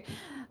too.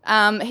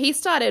 He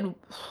started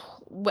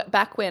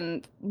back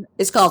when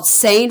it's called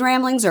Sane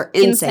Ramblings or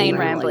Insane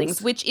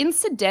Ramblings, which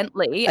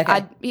incidentally,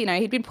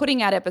 he'd been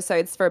putting out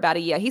episodes for about a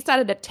year. He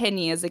started it 10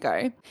 years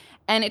ago,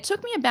 and it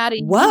took me about a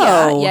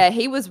year. Yeah,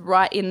 he was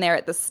right in there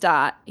at the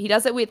start. He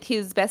does it with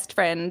his best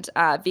friend,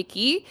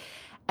 Vicky,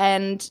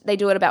 and they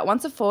do it about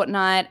once a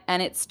fortnight,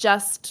 and it's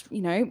just,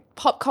 you know,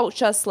 pop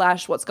culture /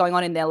 what's going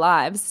on in their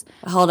lives.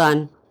 Hold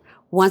on.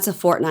 Once a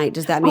fortnight,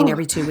 does that mean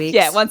every 2 weeks?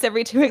 Yeah, once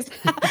every 2 weeks.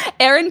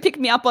 Erin picked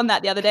me up on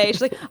that the other day. She's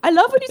like, I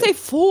love when you say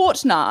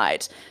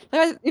fortnight.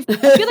 I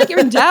feel like you're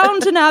in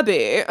Downton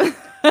Abbey.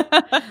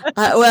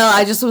 Well,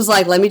 I just was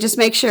like, let me just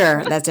make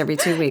sure. That's every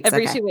 2 weeks.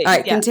 Every 2 weeks. All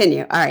right,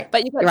 continue. All right.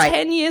 But you've got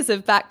 10 years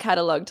of back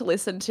catalogue to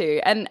listen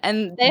to. And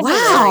they're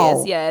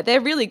hilarious. Yeah,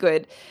 they're really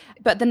good.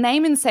 But the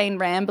name Insane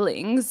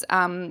Ramblings,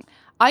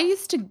 I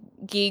used to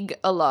gig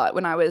a lot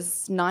when I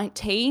was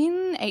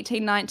 18,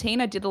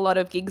 19. I did a lot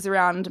of gigs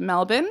around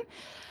Melbourne,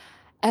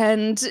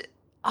 and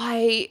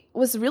I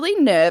was really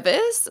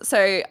nervous.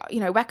 So, you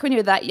know, back when you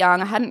were that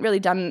young, I hadn't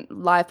really done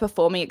live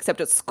performing except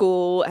at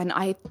school, and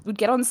I would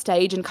get on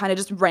stage and kind of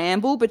just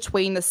ramble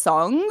between the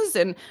songs,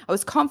 and I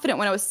was confident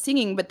when I was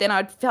singing, but then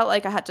I felt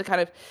like I had to kind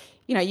of,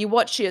 you know, you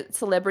watch your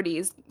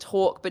celebrities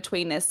talk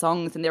between their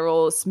songs and they're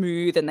all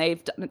smooth and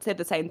they've said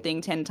the same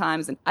thing 10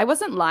 times. And I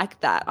wasn't like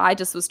that. I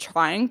just was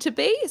trying to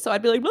be. So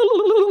I'd be like, blah,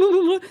 blah,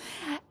 blah, blah.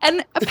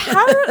 And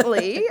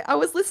apparently I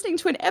was listening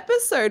to an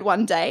episode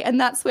one day, and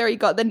that's where he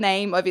got the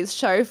name of his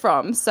show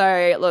from.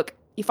 So look,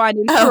 you find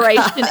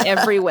inspiration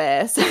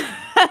everywhere. So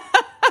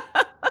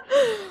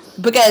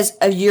because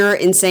of your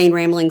insane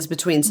ramblings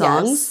between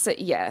songs?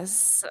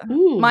 Yes.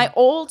 My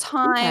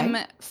all-time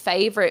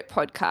favorite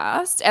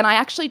podcast, and I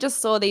actually just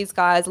saw these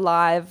guys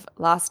live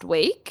last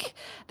week.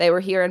 They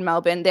were here in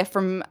Melbourne. They're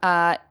from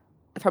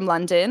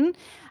London.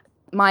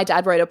 My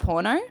Dad Wrote a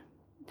Porno.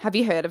 Have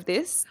you heard of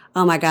this?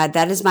 Oh my God,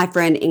 that is my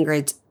friend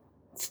Ingrid's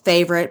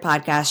favorite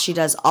podcast. She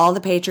does all the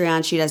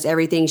Patreon. She does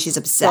everything. She's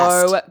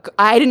obsessed. So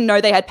I didn't know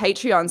they had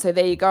Patreon, so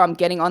there you go. I'm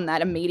getting on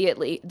that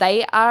immediately.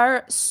 They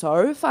are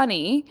so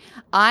funny.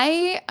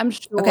 I am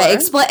sure. Okay,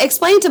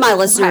 explain to my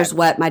listeners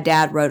what My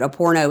Dad Wrote a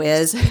Porno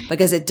is,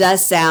 because it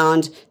does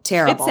sound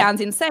terrible. It sounds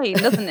insane,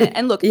 doesn't it?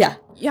 And look, yeah.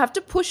 You have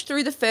to push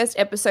through the first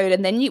episode,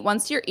 and then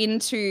once you're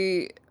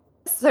into.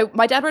 So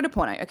My Dad Wrote a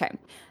Porno. Okay,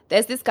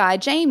 there's this guy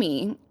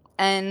Jamie,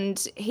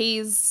 and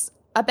he's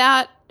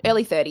about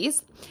early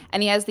 30s,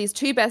 and he has these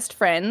two best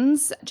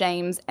friends,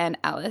 James and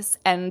Alice,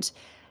 and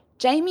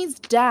Jamie's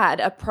dad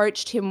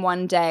approached him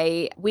one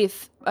day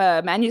with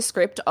a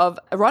manuscript of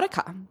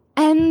erotica,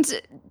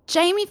 and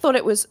Jamie thought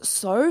it was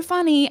so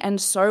funny and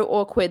so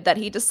awkward that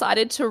he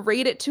decided to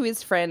read it to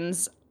his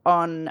friends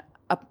on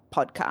a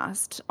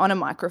podcast, on a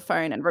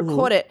microphone, and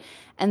record it,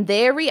 and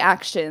their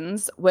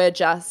reactions were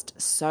just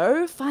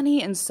so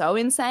funny and so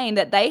insane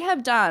that they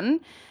have done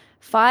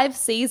 5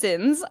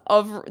 seasons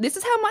of, this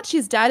is how much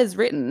his dad has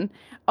written,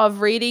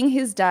 of reading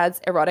his dad's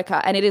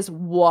erotica, and it is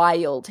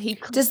wild.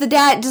 Does the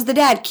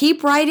dad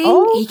keep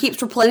writing? He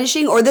keeps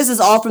replenishing, or this is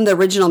all from the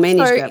original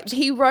manuscript? So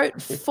he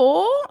wrote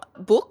 4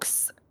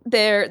 books.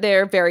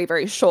 They're very,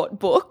 very short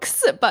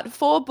books, but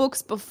 4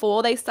 books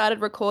before they started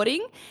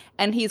recording,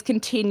 and he's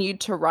continued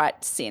to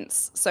write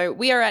since. So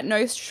we are at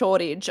no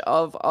shortage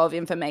of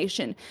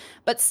information.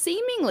 But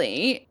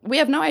seemingly, we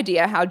have no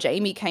idea how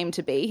Jamie came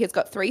to be. He's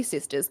got 3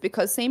 sisters,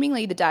 because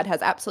seemingly the dad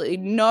has absolutely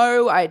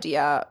no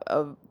idea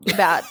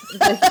about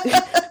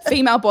the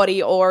female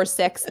body or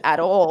sex at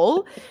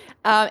all.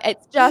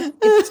 It's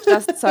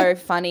just so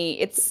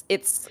funny.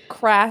 It's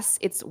crass.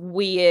 It's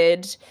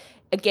weird.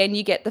 Again,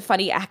 you get the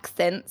funny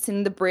accents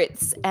in the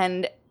Brits,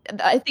 and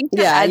I think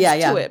that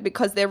adds to it,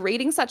 because they're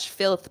reading such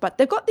filth, but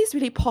they've got these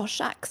really posh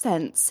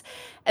accents.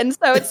 And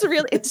so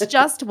it's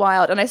just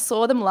wild. And I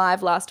saw them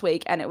live last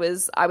week, and I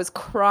was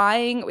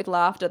crying with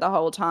laughter the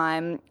whole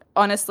time.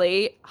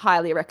 Honestly,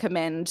 highly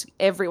recommend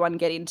everyone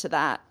get into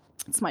that.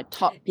 It's my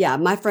top. Yeah,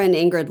 my friend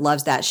Ingrid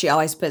loves that. She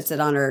always puts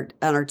it on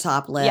her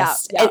top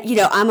list. Yeah. And,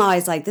 I'm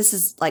always like, this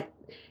is like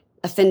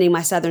offending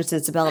my Southern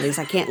sensibilities.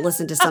 I can't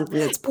listen to something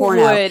that's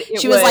porno.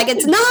 She was like,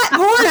 it's not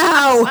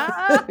porno.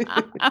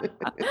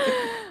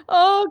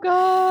 Oh,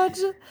 God.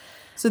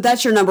 So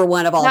that's your number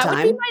one of all time?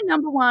 That would be my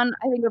number one,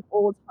 I think, of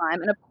all time.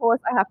 And, of course,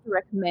 I have to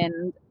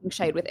recommend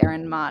Shade with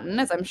Erin Martin,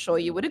 as I'm sure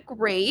you would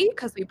agree,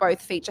 because we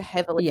both feature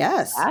heavily in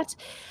that.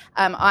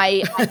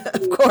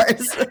 Of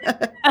course.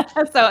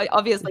 So,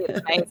 obviously, it's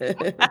amazing.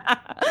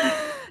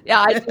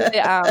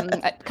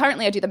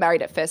 Currently I do the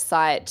Married at First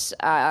Sight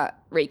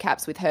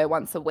recaps with her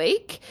once a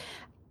week.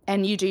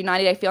 And you do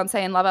 90 Day Fiancé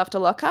and Love After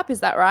Lockup,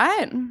 is that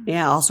right?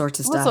 Yeah, all sorts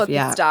of stuff. All sorts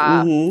of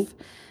stuff. Mm-hmm.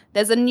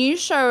 There's a new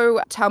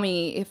show, tell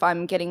me if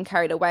I'm getting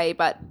carried away,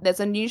 but there's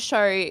a new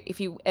show, if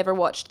you ever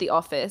watched The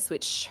Office,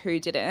 which who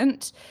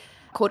didn't,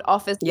 called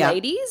Office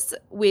Ladies,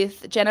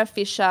 with Jenna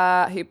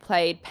Fisher, who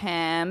played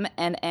Pam,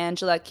 and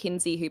Angela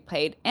Kinsey, who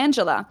played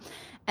Angela.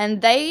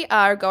 And they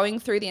are going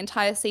through the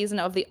entire season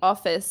of The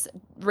Office,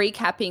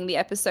 recapping the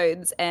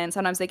episodes, and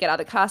sometimes they get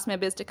other cast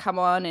members to come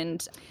on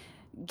and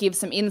give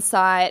some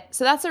insight.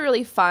 So that's a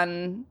really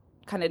fun,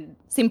 kind of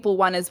simple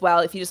one as well,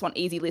 if you just want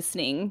easy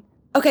listening.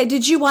 Okay,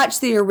 did you watch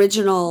the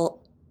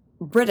original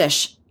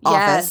British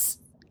Office?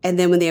 And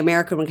then when the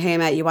American one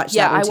came out, you watched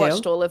that one too? Yeah, I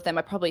watched all of them.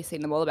 I've probably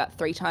seen them all about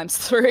 3 times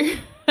through.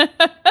 Okay.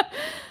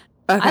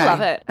 I love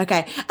it.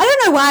 Okay. I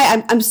don't know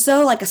why I'm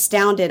so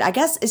astounded. I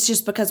guess it's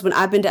just because when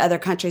I've been to other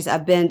countries,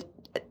 I've been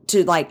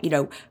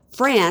to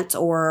France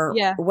or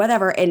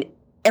whatever, and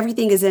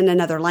everything is in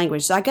another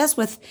language. So I guess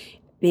with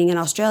being an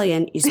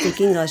Australian, you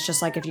speak English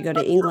just like if you go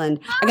to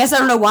England. I guess I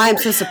don't know why I'm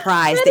so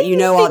surprised that you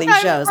know all these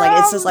shows.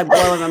 It's just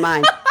blowing my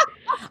mind.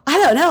 I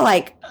don't know,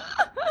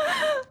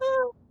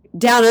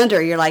 Down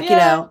Under, you're I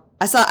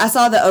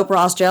saw the Oprah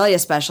Australia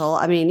special.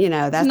 I mean,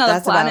 that's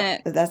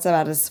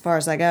about as far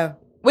as I go.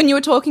 When you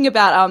were talking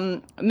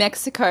about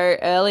Mexico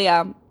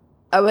earlier,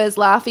 I was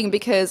laughing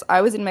because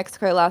I was in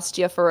Mexico last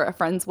year for a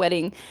friend's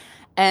wedding,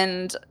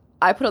 and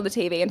I put on the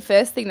TV, and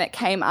first thing that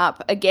came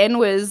up again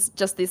was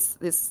just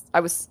this I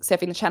was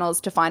surfing the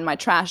channels to find my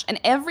trash, and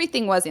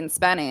everything was in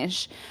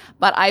Spanish.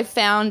 But I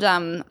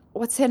found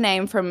what's her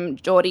name from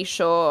Geordie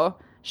Shore?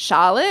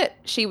 Charlotte.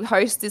 She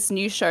hosts this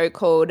new show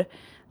called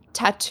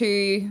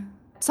Tattoo,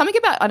 something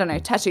about, I don't know,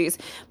 tattoos.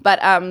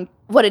 But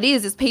what it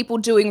is people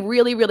doing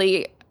really,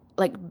 really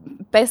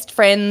best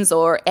friends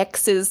or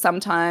exes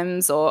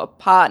sometimes or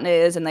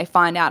partners, and they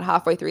find out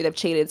halfway through they've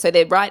cheated. So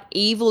they write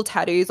evil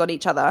tattoos on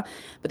each other,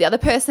 but the other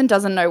person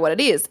doesn't know what it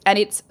is. And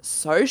it's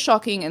so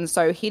shocking and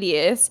so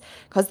hideous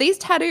because these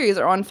tattoos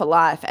are on for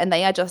life, and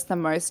they are just the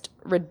most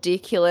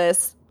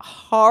ridiculous,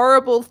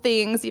 horrible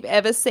things you've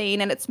ever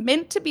seen, and it's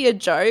meant to be a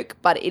joke,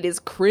 but it is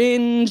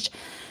cringe.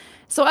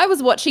 So I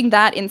was watching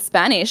that in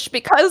Spanish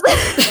because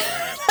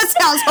that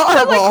sounds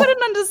horrible. I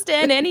couldn't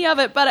understand any of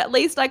it, but at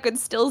least I could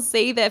still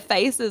see their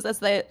faces as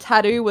their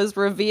tattoo was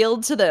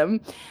revealed to them.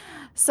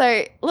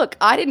 So, look,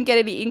 I didn't get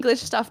any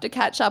English stuff to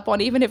catch up on,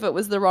 even if it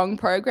was the wrong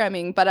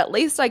programming, but at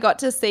least I got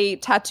to see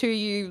Tattoo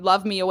You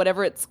Love Me or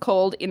whatever it's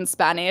called in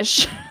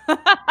Spanish.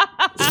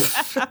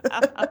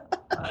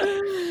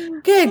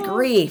 Good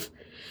grief.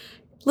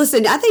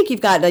 Listen, I think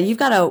you've got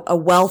a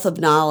wealth of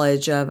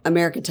knowledge of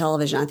American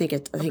television. I think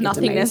it's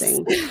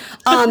amazing.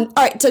 All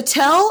right, so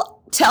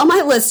tell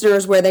my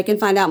listeners where they can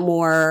find out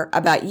more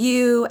about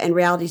you and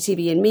Reality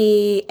TV and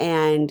Me,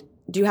 and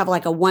do you have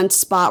like a one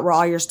spot where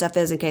all your stuff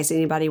is in case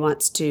anybody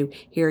wants to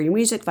hear your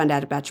music, find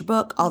out about your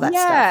book, all that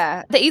stuff?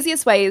 Yeah. The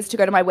easiest way is to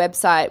go to my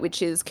website,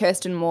 which is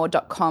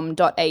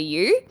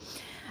kirstenmoore.com.au.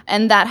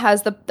 And that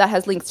has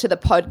links to the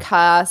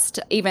podcast,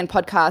 even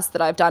podcasts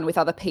that I've done with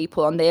other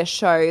people on their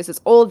shows.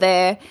 It's all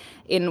there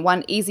in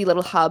one easy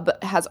little hub.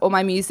 It has all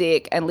my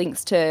music and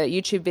links to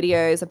YouTube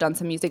videos. I've done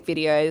some music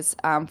videos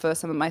for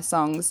some of my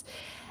songs.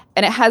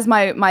 And it has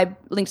my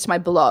links to my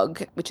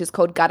blog, which is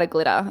called Gutter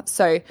Glitter.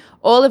 So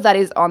all of that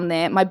is on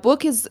there. My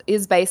book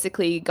is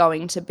basically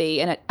going to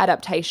be an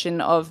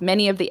adaptation of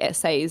many of the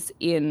essays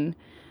on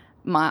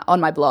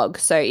my blog.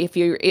 So if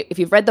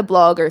you've read the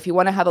blog or if you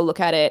want to have a look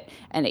at it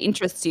and it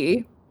interests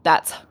you,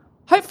 that's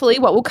hopefully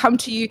what will come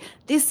to you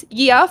this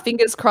year,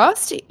 fingers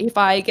crossed, if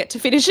I get to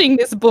finishing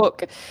this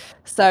book.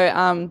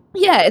 So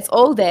it's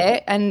all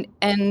there,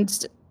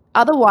 and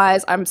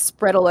otherwise I'm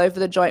spread all over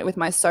the joint with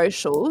my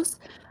socials.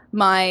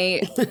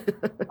 It's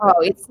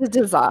a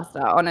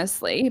disaster,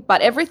 honestly.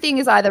 But everything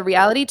is either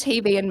Reality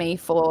TV and Me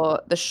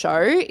for the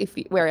show,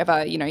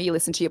 wherever you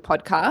listen to your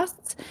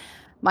podcasts.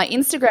 My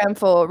Instagram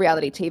for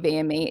Reality TV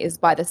and Me is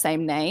by the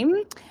same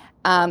name,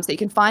 so you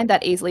can find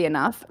that easily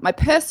enough. My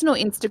personal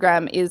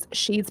Instagram is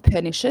She's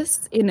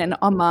Pernicious, in an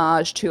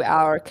homage to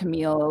our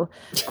Camille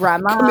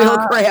Grammer.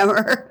 Camille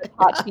Grammer.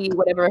 Archie,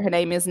 whatever her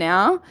name is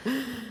now.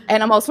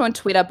 And I'm also on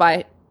Twitter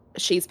by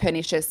She's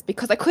Pernicious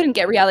because I couldn't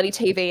get Reality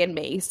TV and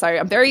Me. So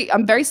I'm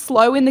very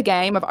slow in the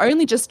game. I've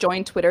only just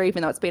joined Twitter,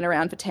 even though it's been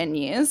around for 10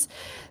 years.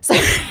 So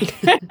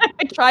I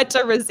tried to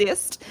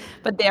resist,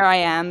 but there I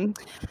am.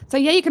 So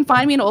yeah, you can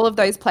find me in all of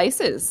those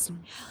places.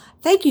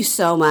 Thank you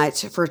so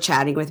much for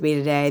chatting with me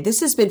today.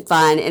 This has been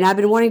fun, and I've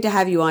been wanting to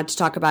have you on to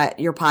talk about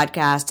your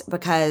podcast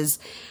because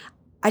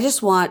I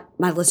just want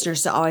my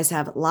listeners to always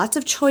have lots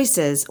of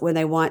choices when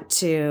they want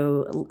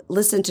to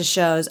listen to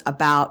shows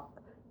about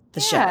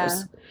the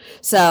shows.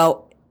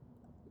 So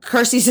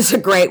Kirsty's is a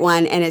great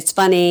one, and it's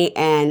funny,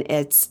 and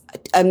it's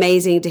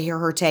amazing to hear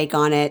her take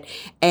on it.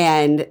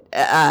 And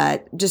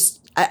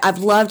I've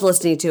loved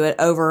listening to it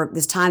over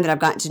this time that I've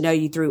gotten to know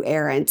you through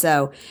Erin.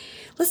 So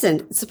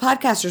listen, it's the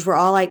podcasters. We're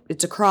all like,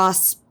 it's a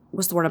cross.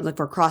 What's the word I'm looking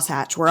for?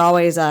 Crosshatch. We're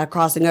always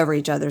crossing over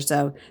each other.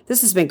 So this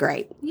has been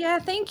great. Yeah,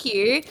 thank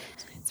you.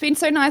 It's been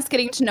so nice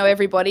getting to know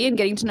everybody and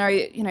getting to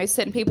know,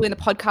 certain people in the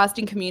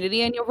podcasting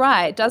community. And you're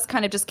right, it does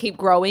kind of just keep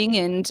growing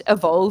and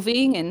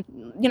evolving and,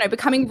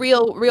 becoming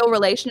real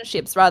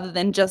relationships rather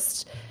than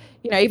just,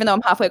 even though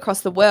I'm halfway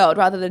across the world,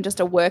 rather than just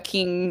a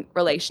working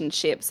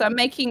relationship. So I'm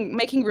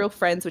making real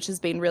friends, which has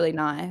been really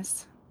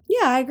nice.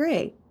 Yeah, I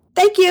agree.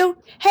 Thank you.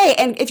 Hey,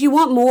 and if you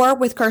want more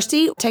with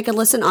Kirsty, take a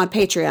listen on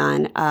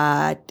Patreon,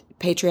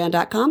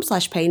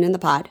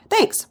 patreon.com/paininthepod.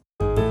 Thanks.